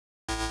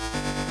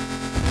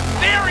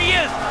he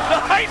is, the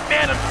hype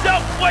man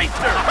himself,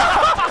 Clayster.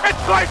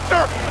 It's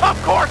Clayster.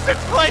 Of course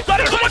it's Clayster.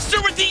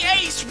 Clayster with the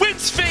ace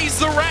wins phase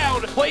the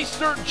round.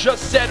 Clayster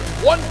just said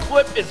one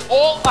clip is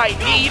all I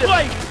need.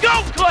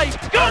 Go Clay,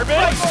 go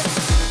Clay.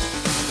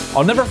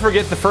 I'll never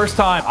forget the first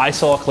time I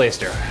saw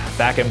Clayster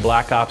back in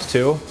Black Ops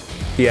 2.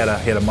 He had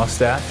a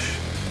mustache.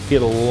 He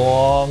had a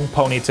long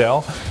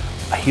ponytail.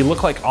 He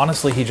looked like,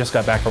 honestly, he just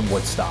got back from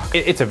Woodstock.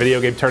 It's a video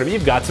game tournament.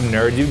 You've got some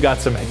nerds, you've got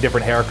some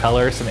different hair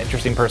colors, some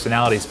interesting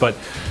personalities, but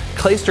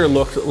Clayster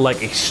looked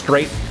like a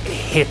straight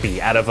hippie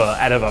out of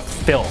a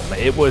film.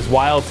 It was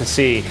wild to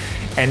see.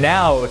 And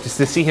now, just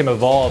to see him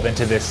evolve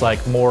into this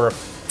like more,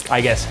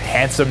 I guess,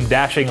 handsome,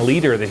 dashing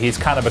leader that he's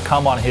kind of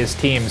become on his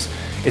teams,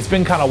 it's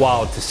been kind of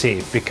wild to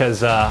see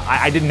because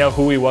I didn't know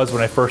who he was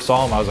when I first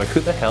saw him. I was like, who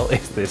the hell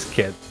is this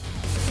kid?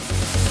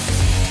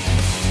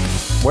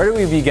 Where do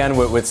we begin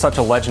with such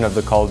a legend of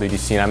the Call of Duty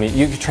scene? I mean,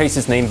 you could trace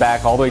his name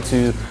back all the way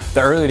to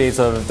the early days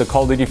of the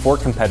Call of Duty 4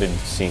 competitive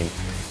scene.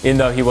 Even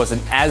though he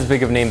wasn't as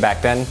big of a name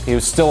back then, he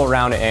was still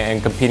around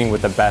and competing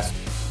with the best.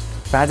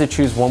 If I had to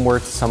choose one word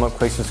to sum up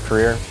Clayster's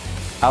career,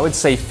 I would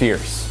say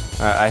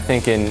fierce. I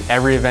think in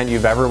every event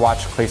you've ever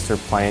watched Clayster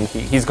playing,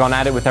 he's gone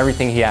at it with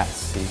everything he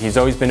has. He's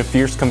always been a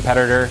fierce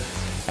competitor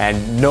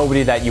and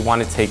nobody that you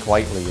want to take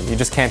lightly. You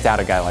just can't doubt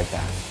a guy like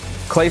that.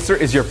 Clayster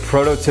is your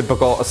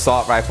prototypical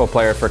assault rifle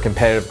player for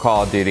competitive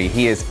Call of Duty.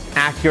 He is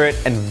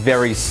accurate and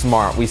very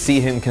smart. We see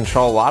him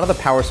control a lot of the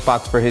power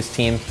spots for his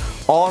team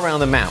all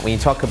around the map. When you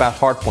talk about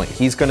hardpoint,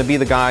 he's going to be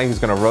the guy who's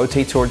going to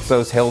rotate towards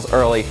those hills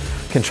early,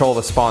 control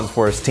the spawns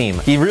for his team.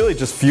 He really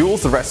just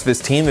fuels the rest of his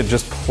team to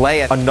just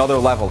play at another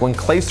level. When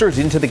Clayster's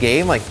into the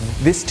game, like,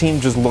 this team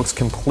just looks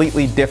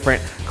completely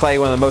different. Clay,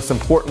 one of the most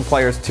important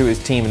players to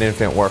his team in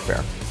Infinite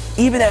Warfare.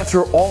 Even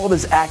after all of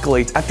his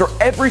accolades, after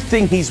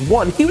everything he's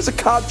won, he was a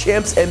COD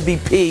Champs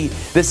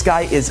MVP. This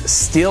guy is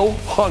still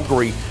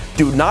hungry.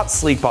 Do not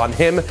sleep on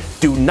him.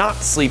 Do not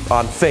sleep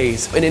on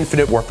FaZe in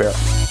Infinite Warfare.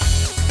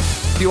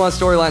 If you want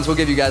storylines, we'll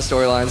give you guys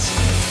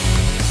storylines.